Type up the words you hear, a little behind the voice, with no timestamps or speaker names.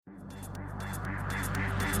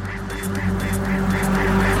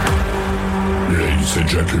Ladies and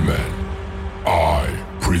gentlemen, I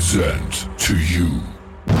present to you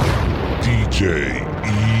DJ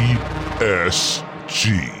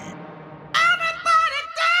ESG.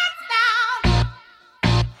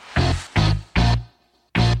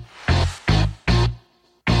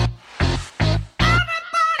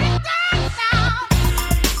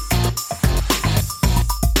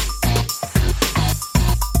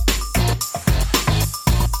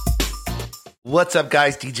 What's up,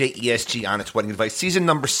 guys? DJ ESG on its wedding advice, season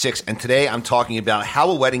number 6, and today I'm talking about how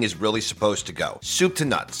a wedding is really supposed to go. Soup to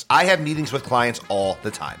nuts. I have meetings with clients all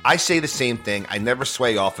the time. I say the same thing. I never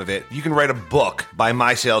sway off of it. You can write a book by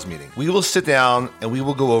my sales meeting. We will sit down and we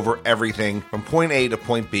will go over everything from point A to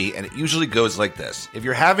point B, and it usually goes like this. If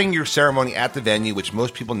you're having your ceremony at the venue, which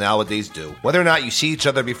most people nowadays do, whether or not you see each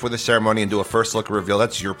other before the ceremony and do a first look reveal,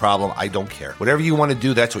 that's your problem. I don't care. Whatever you want to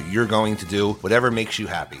do, that's what you're going to do. Whatever makes you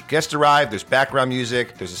happy. Guests arrive, there's background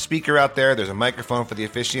music, there's a speaker out there, there's a microphone for the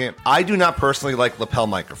officiant. I do not personally like lapel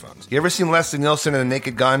microphones. You ever seen Leslie Nielsen in A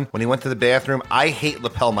Naked Gun when he went to the bathroom? I hate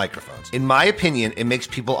lapel microphones. In my opinion, it makes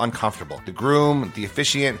people uncomfortable. The groom, the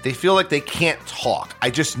officiant, they feel like they can't talk. I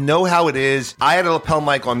just know how it is. I had a lapel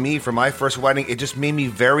mic on me for my first wedding. It just made me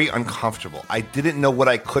very uncomfortable. I didn't know what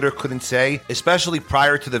I could or couldn't say, especially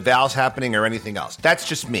prior to the vows happening or anything else. That's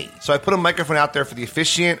just me. So I put a microphone out there for the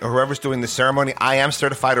officiant or whoever's doing the ceremony. I am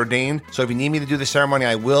certified ordained, so if you need me to do the ceremony,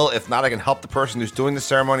 I will. If not, I can help the person who's doing the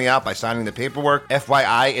ceremony out by signing the paperwork.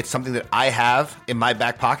 FYI, it's something that I have in my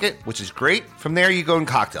back pocket, which is great. From there, you go in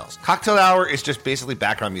cocktails. Cocktail hour is just basically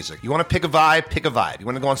background music. You want to pick a vibe, pick a vibe. You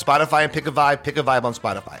want to go on Spotify and pick a vibe on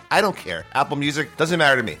Spotify. I don't care. Apple Music, doesn't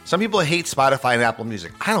matter to me. Some people hate Spotify and Apple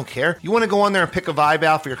Music. I don't care. You want to go on there and pick a vibe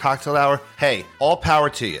out for your cocktail hour? Hey, all power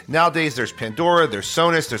to you. Nowadays, there's Pandora, there's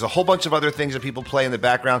Sonos, there's a whole bunch of other things that people play in the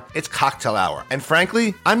background. It's cocktail hour. And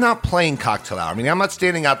frankly, I'm not playing cocktail hour. I mean, I'm not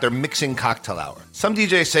standing out there mixing cocktail hour. Some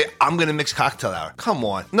DJs say, I'm going to mix cocktail hour. Come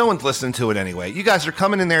on. No one's listening to it anyway. You guys are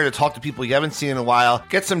coming in there to talk to people you haven't seen in a while,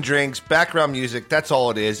 get some drinks, background music. That's all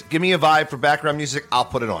it is. Give me a vibe for background music. I'll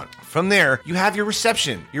put it on. From there, you have your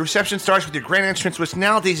reception. Your reception starts with your grand entrance, which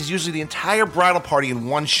nowadays is usually the entire bridal party in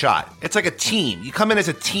one shot. It's like a team. You come in as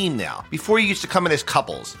a team now. Before, you used to come in as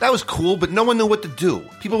couples. That was cool, but no one knew what to do.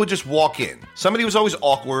 People would just walk in. Somebody was always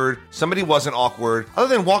awkward. Somebody wasn't awkward.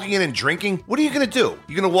 Other than walking in and drinking, what are you going to do?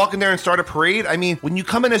 You're going to walk in there and start a parade? I mean, when you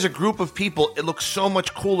come in as a group of people, it looks so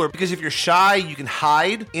much cooler because if you're shy, you can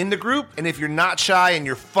hide in the group. And if you're not shy and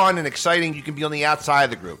you're fun and exciting, you can be on the outside of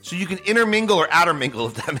the group. So you can intermingle or outermingle,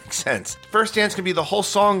 if that makes sense. First dance can be the whole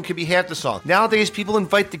song, can be half the song. Nowadays, people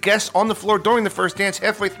invite the guests on the floor during the first dance,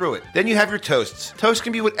 halfway through it. Then you have your toasts. Toast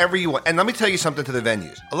can be whatever you want. And let me tell you something to the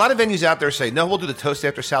venues. A lot of venues out there say, no, we'll do the toast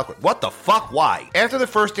after salad course. What the fuck? Why? After the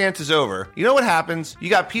first dance is over, you know what happens? You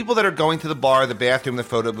got people that are going to the bar, the bathroom, the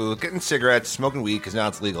photo booth, getting cigarettes, smoking weed, because now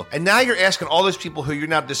it's legal. And now you're asking all those people who you're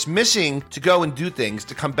now dismissing to go and do things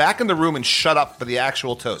to come back in the room and shut up for the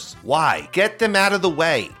actual toasts. Why? Get them out of the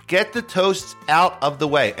way. Get the toasts out of the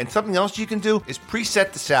way. And something else you can do is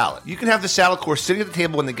preset the salad. You can have the salad course sitting at the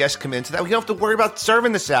table when the guests come in so that we don't have to worry about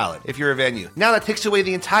serving the salad if you're a venue. Now that takes away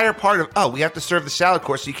the entire part of, we have to serve the salad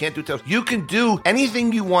course so you can't do toast. You can do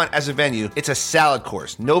anything you want as a venue. It's a salad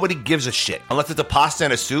course. Nobody gives a shit. Unless it's a pasta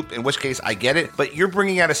and a soup, in which case I get it. But you're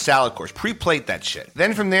bringing out a salad course. Pre-plate that shit.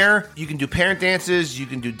 Then from there, you can do parent dances, you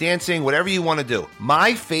can do dancing, whatever you want to do.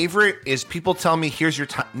 My favorite is people tell me, here's your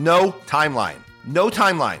time. No timeline. No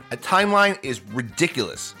timeline. A timeline is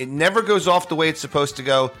ridiculous. It never goes off the way it's supposed to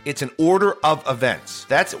go. It's an order of events.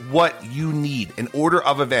 That's what you need, an order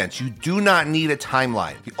of events. You do not need a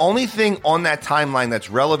timeline. The only thing on that timeline that's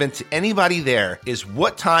relevant to anybody there is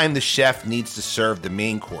what time the chef needs to serve the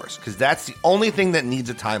main course, because that's the only thing that needs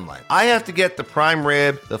a timeline. I have to get the prime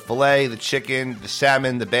rib, the filet, the chicken, the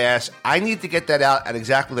salmon, the bass. I need to get that out at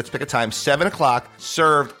exactly, let's pick a time, 7 o'clock,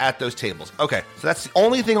 served at those tables. Okay, so that's the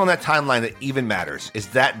only thing on that timeline that even matters is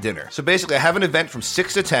that dinner. So basically, I have an event from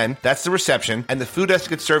 6 to 10. That's the reception, and the food has to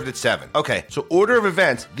get served at 7. Okay, so order of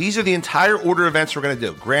events. These are the entire order of events we're going to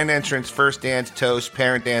do. Grand entrance, first dance, toast,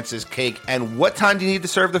 parent dances, cake. And what time do you need to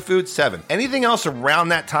serve the food? 7. Anything else around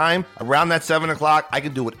that time, around that 7 o'clock, I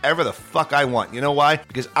can do whatever the fuck I want. You know why?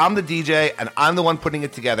 Because I'm the DJ, and I'm the one putting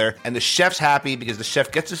it together, and the chef's happy because the chef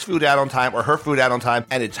gets his food out on time, or her food out on time,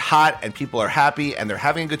 and it's hot, and people are happy, and they're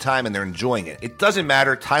having a good time, and they're enjoying it. It doesn't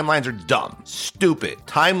matter. Timelines are dumb. stupid.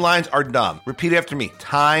 Timelines are dumb. Repeat after me.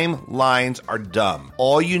 Timelines are dumb.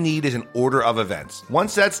 All you need is an order of events.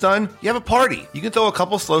 Once that's done, you have a party. You can throw a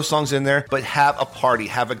couple slow songs in there, but have a party.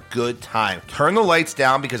 Have a good time. Turn the lights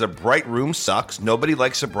down because a bright room sucks. Nobody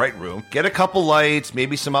likes a bright room. Get a couple lights,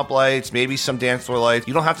 maybe some up lights, maybe some dance floor lights.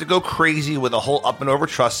 You don't have to go crazy with a whole up and over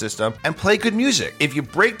truss system, and play good music. If you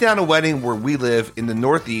break down a wedding where we live in the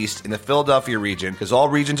Northeast, in the Philadelphia region, because all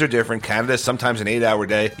regions are different. Canada is sometimes an 8-hour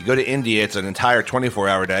day. You go to India, it's an entire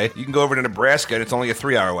 24-hour day. You can go over to Nebraska, and it's only a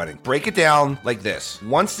 3-hour wedding. Break it down like this.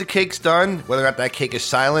 Once the cake's done, whether or not that cake is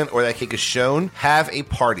silent or that cake is shown, have a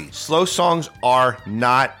party. Slow songs are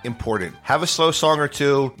not important. Have a slow song or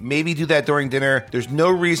two. Maybe do that during dinner. There's no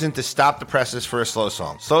reason to stop the presses for a slow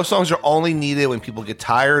song. Slow songs are only needed when people get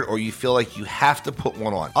tired or you feel like you have to put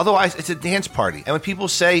one on. Otherwise, it's a dance party. And when people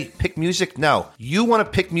say pick music, no. You want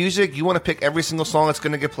to pick music. You want to pick every single song that's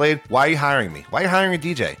going to get played. Why are you hiring me? Why are you hiring a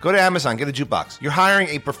DJ? Go to Amazon, get a jukebox. You're hiring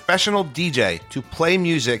a professional DJ to play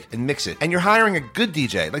music and mix it. And you're hiring a good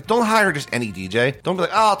DJ. Like, don't hire just any DJ. Don't be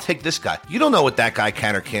like, oh, I'll take this guy. You don't know what that guy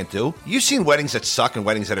can or can't do. You've seen weddings that suck and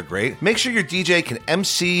weddings that are great. Make sure your DJ can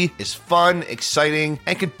MC, is fun, exciting,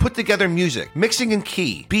 and can put together music. Mixing in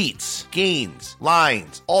key, beats, gains,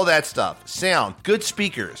 lines, all that stuff. Sound, good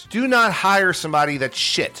speakers. Do not hire somebody that's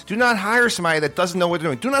shit. Do not hire somebody that doesn't know what they're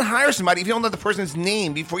doing. Do not hire somebody if you don't know the person's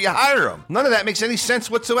name before you hire them. None of that makes any sense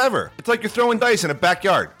whatsoever. It's like you're throwing dice in a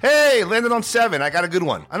backyard. Hey, landed on 7. I got a good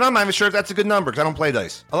one. And I'm not even sure if that's a good number because I don't play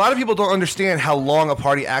dice. A lot of people don't understand how long a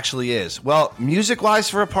party actually is. Well, music-wise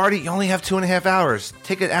for a party, you only have 2.5 hours.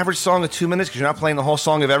 Take an average song of 2 minutes because you're not playing the whole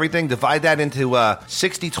song of everything. Divide that into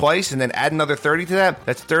 60 twice and then add another 30 to that.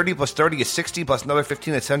 That's 30 plus 30 is 60 plus another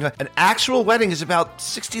 15 is 70. An actual wedding is about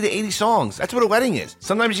 60 to 80 songs. That's what a wedding is.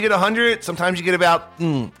 Sometimes you get 100, sometimes you get about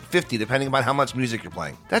 50, depending on how much music you're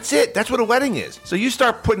playing. That's it. That's what a wedding is. So you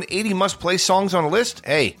start putting 80 must-play songs on a list,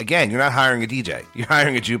 hey, again, you're not hiring a DJ. You're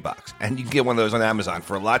hiring a jukebox. And you can get one of those on Amazon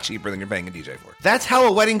for a lot cheaper than you're paying a DJ for. That's how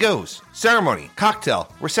a wedding goes. Ceremony,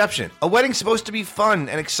 cocktail, reception. A wedding's supposed to be fun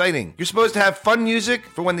and exciting. You're supposed to have fun music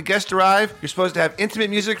for when the guests arrive. You're supposed to have intimate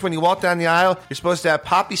music when you walk down the aisle. You're supposed to have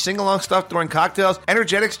poppy sing-along stuff during cocktails,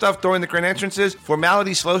 energetic stuff during the grand entrances,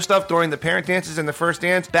 formality slow stuff during the parent dances and the first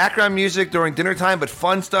dance, background music during dinner time, but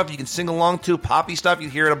fun stuff you can sing along to, poppy stuff you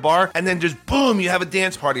hear at a bar, and then just boom, you have a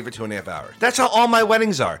dance party for 2.5 hours. That's how all my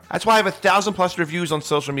weddings are. That's why I have 1,000+ reviews on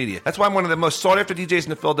social media. That's why I'm one of the most sought-after DJs in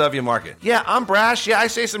the Philadelphia market. Yeah, I'm brash. Yeah, I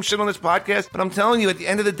say some shit on this podcast, but I'm telling you, at the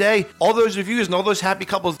end of the day, all those reviews and all those happy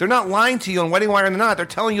couples, they're not lying to you on Wedding Wire and they're not. They're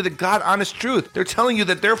telling you the God-honest truth. They're telling you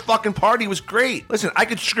that their fucking party was great. Listen, I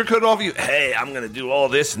could sugarcoat all of you. Hey, I'm going to do all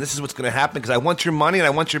this and this is what's going to happen because I want your money and I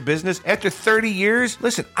want your business. After 30 years,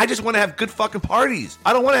 listen, I just want to have good fucking parties.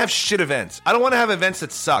 I don't want to have shit events. I don't want to have events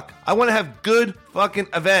that suck. I want to have good fucking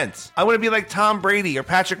events. I want to be like Tom Brady or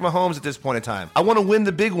Patrick Mahomes at this point in time. I want to win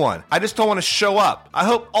the big one. I just don't want to show up. I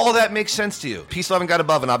hope all that makes sense to you. Peace, love, and God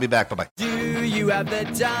above, and I'll be back. Bye-bye. Do you have the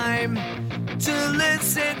time to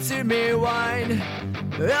listen to me whine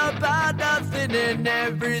about nothing and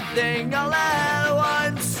everything all at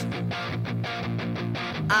once?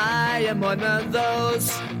 I am one of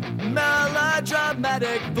those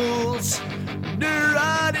melodramatic fools,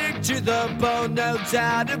 neurotic to the bone, no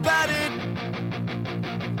doubt about it.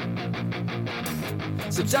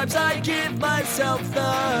 Sometimes I give myself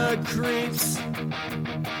the creeps.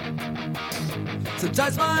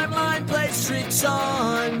 Sometimes my mind plays tricks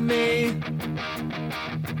on me.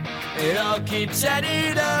 It all keeps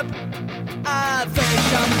adding up. I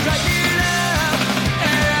think I'm cracking up.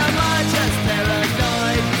 Am I just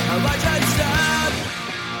paranoid? Am I just up?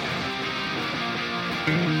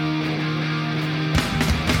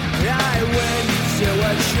 I went to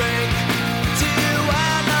a shrink to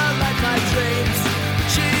analyze my dreams.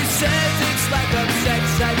 She says it's like a sex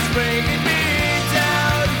that's bringing me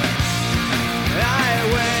down. I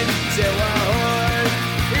went to a whore.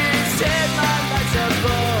 He said my life's a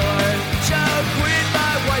bore. Choke with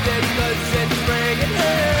my white cause it's bringing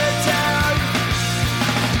her down.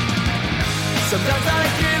 Sometimes I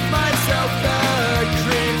give myself the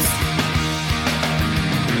creeps.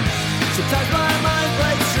 Sometimes my mind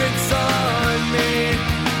plays tricks on me.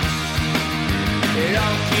 It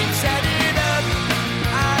all keeps adding up.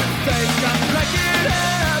 I think I'm cracking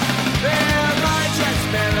up. Am I just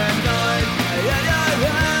paranoid?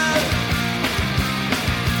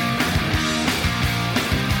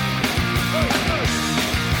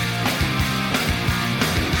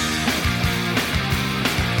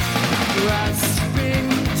 Grasping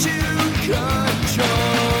to